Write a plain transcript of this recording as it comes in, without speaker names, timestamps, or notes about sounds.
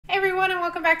everyone, and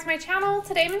welcome back to my channel.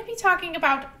 Today I'm going to be talking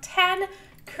about 10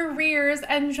 careers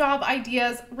and job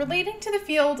ideas relating to the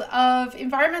field of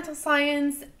environmental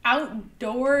science,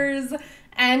 outdoors,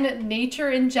 and nature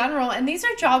in general. And these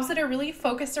are jobs that are really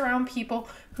focused around people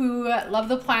who love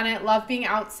the planet, love being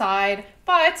outside,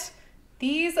 but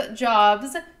these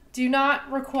jobs do not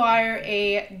require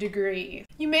a degree.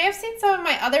 You may have seen some of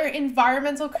my other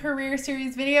environmental career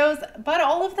series videos, but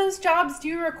all of those jobs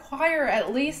do require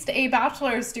at least a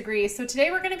bachelor's degree. So today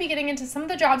we're going to be getting into some of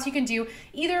the jobs you can do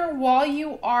either while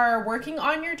you are working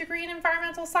on your degree in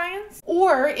environmental science,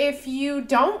 or if you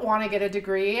don't want to get a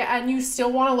degree and you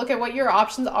still want to look at what your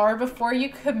options are before you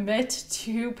commit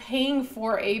to paying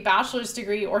for a bachelor's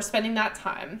degree or spending that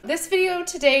time. This video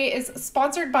today is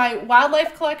sponsored by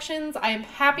Wildlife Collections. I am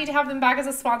happy to have them back as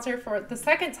a sponsor for the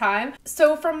second time.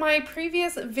 So from my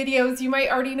previous videos, you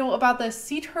might already know about the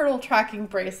sea turtle tracking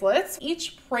bracelets.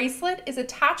 Each bracelet is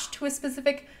attached to a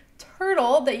specific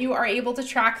turtle that you are able to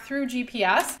track through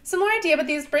GPS. Similar idea, but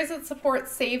these bracelets support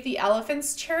Save the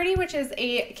Elephants charity, which is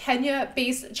a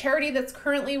Kenya-based charity that's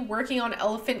currently working on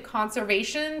elephant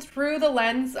conservation through the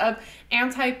lens of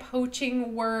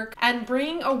anti-poaching work and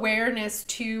bringing awareness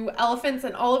to elephants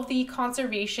and all of the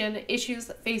conservation issues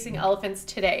facing elephants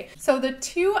today. So the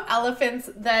two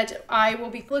elephants that I will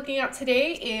be looking at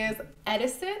today is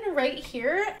Edison right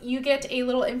here. You get a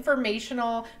little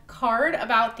informational card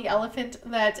about the elephant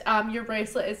that your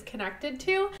bracelet is connected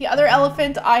to. The other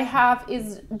elephant I have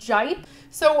is Jipe.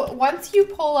 So once you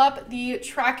pull up the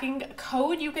tracking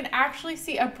code, you can actually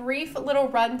see a brief little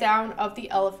rundown of the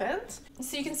elephant.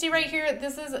 So you can see right here,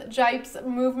 this is Jipe's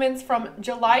movements from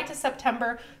July to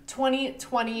September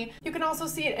 2020. You can also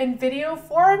see it in video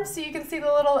form, so you can see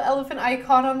the little elephant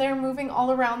icon on there moving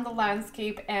all around the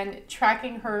landscape and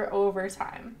tracking her over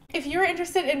time. If you're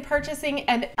interested in purchasing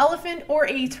an elephant or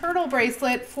a turtle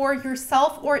bracelet for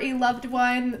yourself or a loved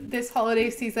one this holiday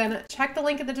season, check the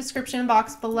link in the description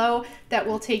box below. That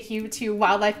will take you to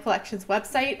Wildlife Collections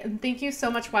website. And thank you so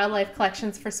much, Wildlife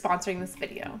Collections, for sponsoring this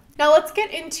video. Now let's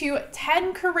get into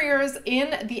 10 careers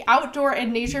in the outdoor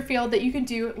and nature field that you can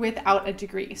do without a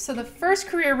degree. So the first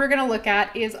career we're going to look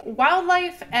at is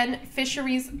wildlife and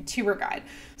fisheries tour guide.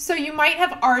 So you might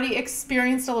have already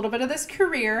experienced a little bit of this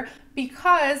career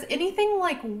because anything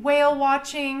like whale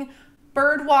watching,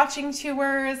 bird watching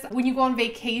tours, when you go on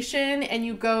vacation and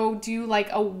you go do like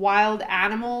a wild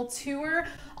animal tour,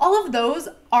 all of those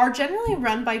are generally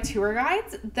run by tour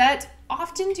guides that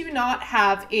often do not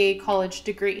have a college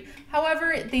degree.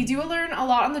 However, they do learn a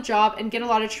lot on the job and get a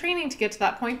lot of training to get to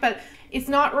that point, but it's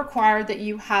not required that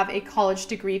you have a college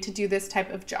degree to do this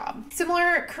type of job.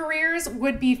 Similar careers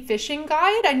would be fishing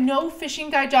guide. I know fishing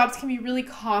guide jobs can be really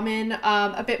common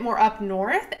a bit more up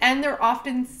north, and they're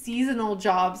often seasonal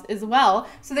jobs as well.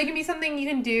 So they can be something you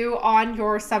can do on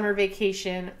your summer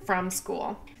vacation from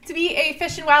school. To be a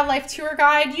fish and wildlife tour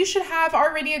guide, you should have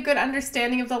already a good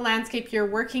understanding of the landscape you're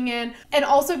working in and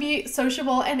also be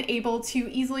sociable and able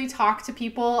to easily talk to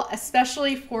people,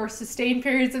 especially for sustained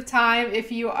periods of time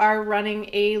if you are running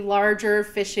a larger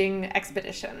fishing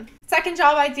expedition. Second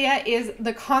job idea is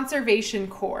the Conservation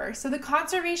Corps. So the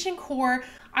Conservation Corps,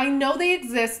 I know they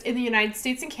exist in the United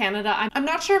States and Canada. I'm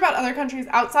not sure about other countries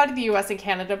outside of the US and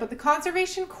Canada, but the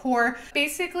Conservation Corps,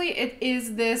 basically it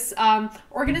is this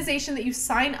organization that you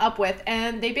sign up with,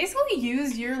 and they basically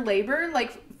use your labor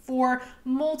like for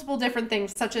multiple different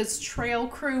things, such as trail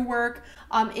crew work,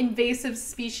 invasive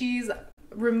species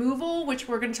removal, which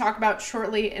we're going to talk about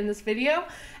shortly in this video.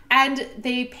 And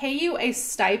they pay you a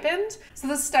stipend. So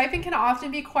the stipend can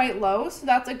often be quite low, so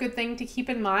that's a good thing to keep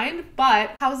in mind,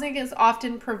 but housing is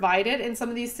often provided in some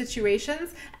of these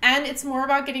situations, and it's more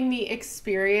about getting the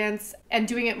experience and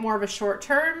doing it more of a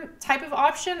short-term type of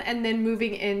option and then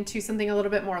moving into something a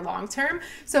little bit more long-term.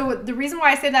 So the reason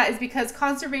why I say that is because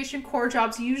Conservation Corps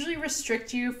jobs usually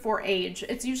restrict you for age.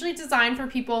 It's usually designed for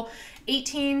people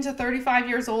 18 to 35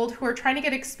 years old who are trying to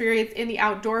get experience in the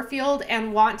outdoor field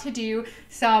and want to do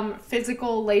some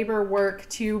physical labor work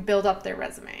to build up their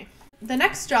resume. The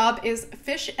next job is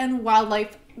Fish and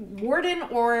Wildlife Warden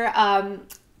or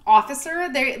officer.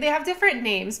 They have different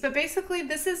names, but basically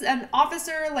this is an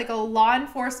officer, like a law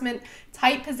enforcement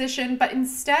type position, but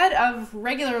instead of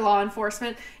regular law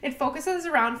enforcement, it focuses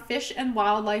around fish and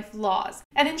wildlife laws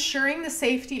and ensuring the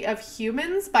safety of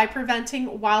humans by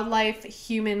preventing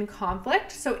wildlife-human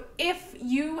conflict. So if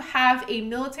you have a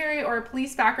military or a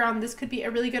police background, this could be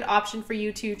a really good option for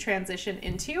you to transition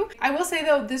into. I will say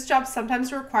though, this job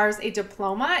sometimes requires a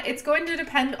diploma. It's going to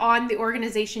depend on the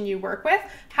organization you work with.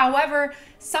 However,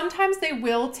 sometimes they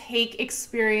will take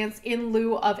experience in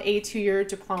lieu of a 2-year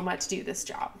diploma to do this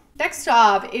job. Next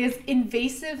job is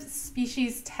invasive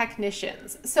species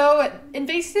technicians. So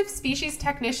invasive species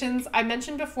technicians, I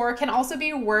mentioned before, can also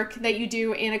be work that you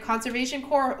do in a conservation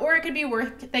corps, or it could be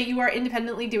work that you are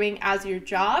independently doing as your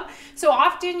job. So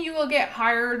often you will get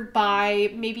hired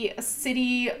by maybe a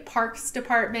city parks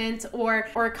department or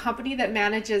a company that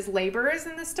manages laborers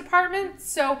in this department.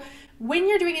 So when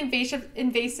you're doing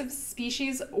invasive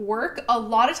species work, a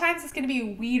lot of times it's going to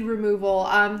be weed removal.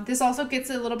 This also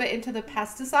gets a little bit into the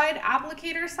pesticide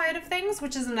applicator side of things,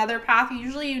 which is another path.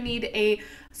 Usually you need a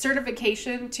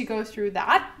certification to go through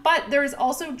that, but there's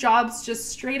also jobs just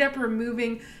straight up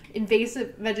removing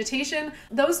invasive vegetation.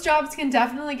 Those jobs can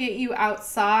definitely get you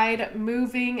outside,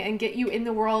 moving, and get you in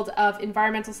the world of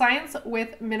environmental science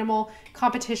with minimal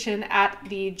competition at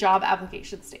the job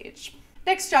application stage.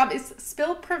 Next job is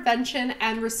spill prevention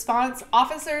and response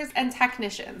officers and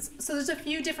technicians. So there's a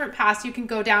few different paths you can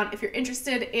go down if you're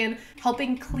interested in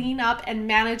helping clean up and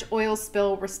manage oil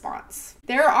spill response.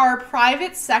 There are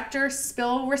private sector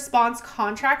spill response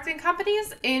contracting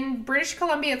companies. In British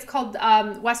Columbia, it's called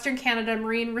Western Canada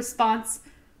Marine Response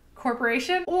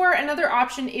Corporation, or another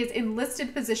option is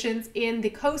enlisted positions in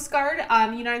the Coast Guard,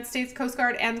 United States Coast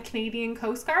Guard and Canadian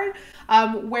Coast Guard,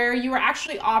 where you are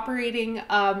actually operating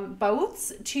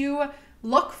boats to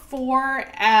look for,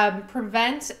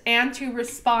 prevent, and to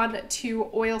respond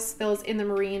to oil spills in the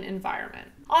marine environment.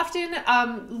 Often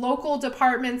local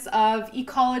departments of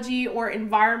ecology or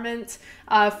environment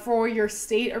for your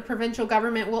state or provincial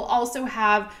government will also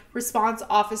have response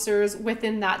officers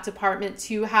within that department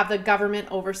to have the government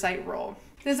oversight role.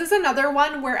 This is another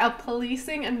one where a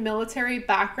policing and military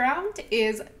background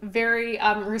is very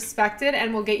respected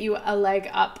and will get you a leg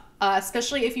up,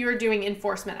 especially if you are doing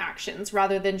enforcement actions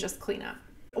rather than just cleanup.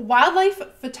 Wildlife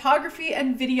photography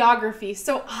and videography.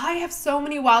 So I have so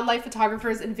many wildlife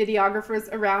photographers and videographers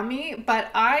around me, but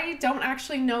I don't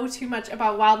actually know too much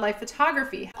about wildlife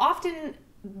photography. Often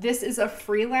this is a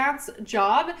freelance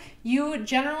job. You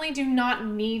generally do not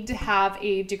need to have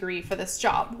a degree for this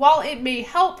job. While it may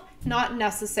help, not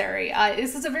necessary.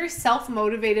 This is a very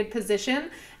self-motivated position,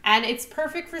 and it's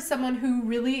perfect for someone who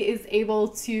really is able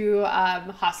to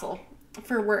hustle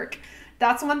for work.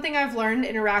 That's one thing I've learned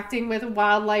interacting with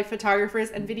wildlife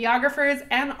photographers and videographers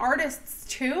and artists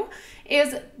too,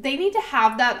 is they need to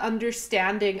have that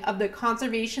understanding of the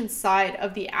conservation side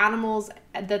of the animals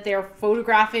that they're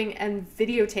photographing and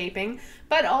videotaping,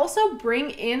 but also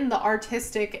bring in the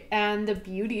artistic and the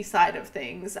beauty side of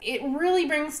things. It really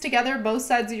brings together both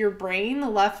sides of your brain, the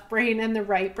left brain and the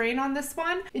right brain on this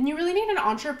one. And you really need an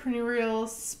entrepreneurial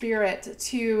spirit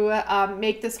to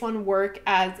make this one work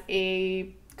as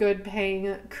a good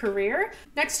paying career.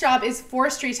 Next job is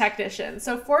forestry technician.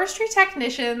 So forestry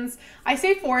technicians, I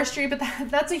say forestry, but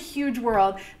that's a huge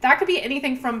world. That could be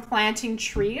anything from planting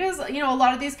trees. You know, a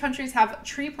lot of these countries have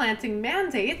tree planting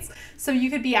mandates. So you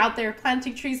could be out there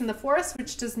planting trees in the forest,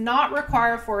 which does not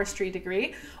require a forestry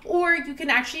degree. Or you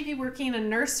can actually be working in a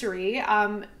nursery,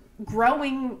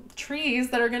 growing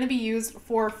trees that are going to be used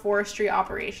for forestry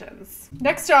operations.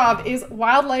 Next job is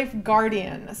wildlife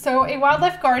guardian. So a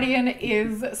wildlife guardian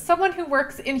is someone who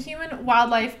works in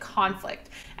human-wildlife conflict.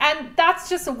 And that's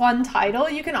just one title.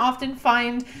 You can often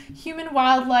find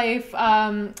human-wildlife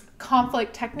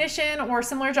conflict technician or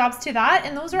similar jobs to that,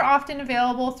 and those are often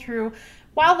available through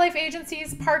wildlife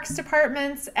agencies, parks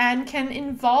departments, and can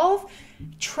involve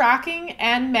tracking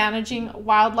and managing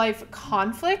wildlife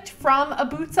conflict from a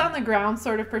boots on the ground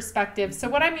sort of perspective. So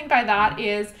what I mean by that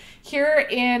is here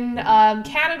in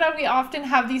Canada, we often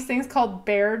have these things called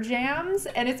bear jams,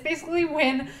 and it's basically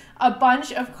when a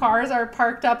bunch of cars are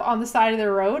parked up on the side of the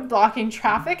road blocking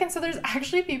traffic. And so there's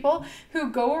actually people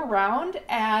who go around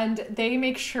and they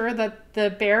make sure that the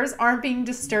bears aren't being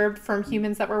disturbed from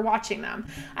humans that were watching them.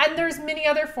 And there's many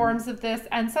other forms of this,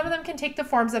 and some of them can take the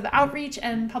forms of outreach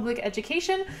and public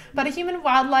education, but a human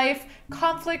wildlife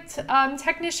conflict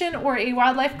technician or a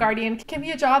wildlife guardian can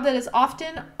be a job that is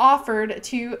often offered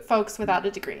to folks without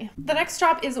a degree. The next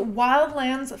job is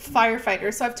Wildland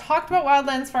Firefighter. So I've talked about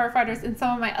Wildland Firefighters in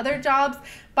some of my other jobs,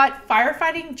 but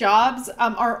firefighting jobs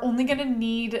are only going to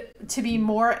need to be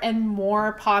more and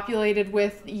more populated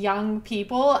with young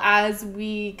people as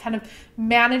we kind of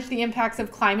manage the impacts of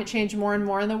climate change more and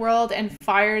more in the world and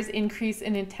fires increase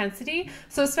in intensity.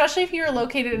 So especially if you're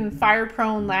located in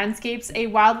fire-prone landscapes, a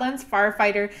wildlands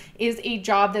firefighter is a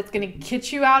job that's going to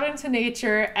get you out into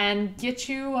nature and get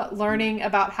you learning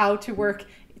about how to work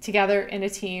together in a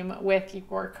team with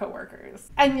your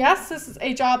coworkers. And yes, this is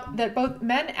a job that both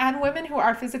men and women who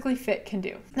are physically fit can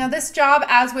do. Now, this job,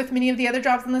 as with many of the other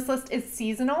jobs on this list, is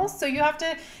seasonal. So you have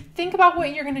to think about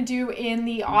what you're going to do in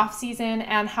the off season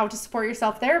and how to support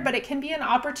yourself there. But it can be an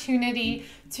opportunity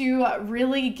to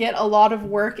really get a lot of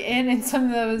work in some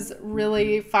of those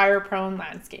really fire-prone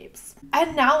landscapes.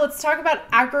 And now let's talk about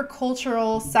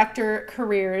agricultural sector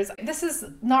careers. This is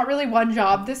not really one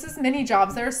job. This is many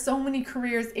jobs. There are so many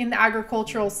careers in the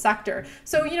agricultural sector.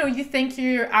 So, you think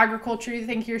you're agriculture, you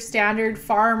think you're standard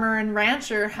farmer and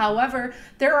rancher. However,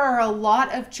 there are a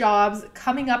lot of jobs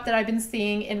coming up that I've been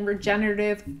seeing in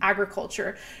regenerative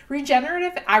agriculture.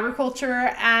 Regenerative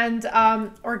agriculture and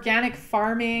organic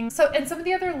farming. And some of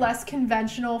the other less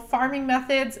conventional farming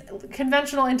methods,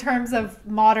 conventional in terms of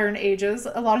modern ages.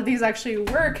 A lot of these actually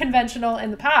were conventional in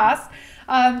the past.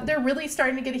 They're really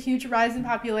starting to get a huge rise in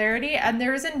popularity, and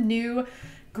there's a new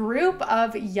group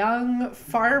of young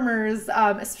farmers,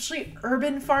 especially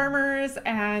urban farmers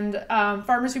and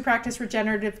farmers who practice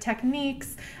regenerative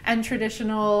techniques and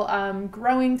traditional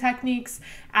growing techniques.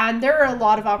 And there are a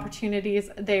lot of opportunities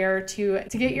there to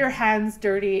get your hands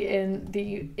dirty in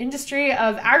the industry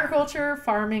of agriculture,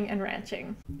 farming, and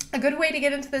ranching. A good way to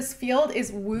get into this field is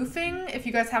woofing. If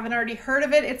you guys haven't already heard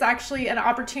of it, it's actually an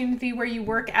opportunity where you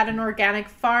work at an organic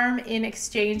farm in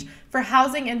exchange for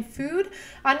housing and food.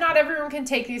 Not everyone can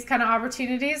take these kind of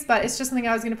opportunities, but it's just something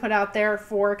I was going to put out there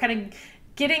for kind of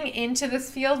getting into this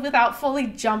field without fully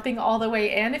jumping all the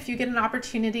way in. If you get an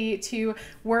opportunity to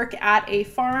work at a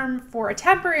farm for a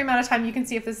temporary amount of time, you can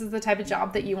see if this is the type of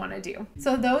job that you want to do.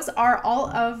 So those are all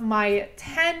of my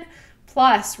 10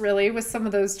 plus, really, with some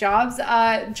of those jobs.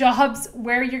 Jobs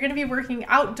where you're going to be working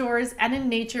outdoors and in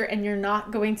nature, and you're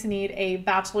not going to need a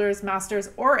bachelor's, master's,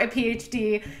 or a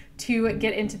PhD to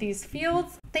get into these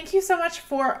fields. Thank you so much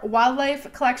for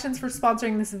Wildlife Collections for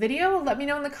sponsoring this video. Let me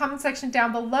know in the comment section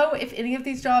down below if any of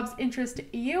these jobs interest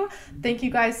you. Thank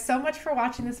you guys so much for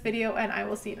watching this video, and I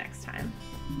will see you next time.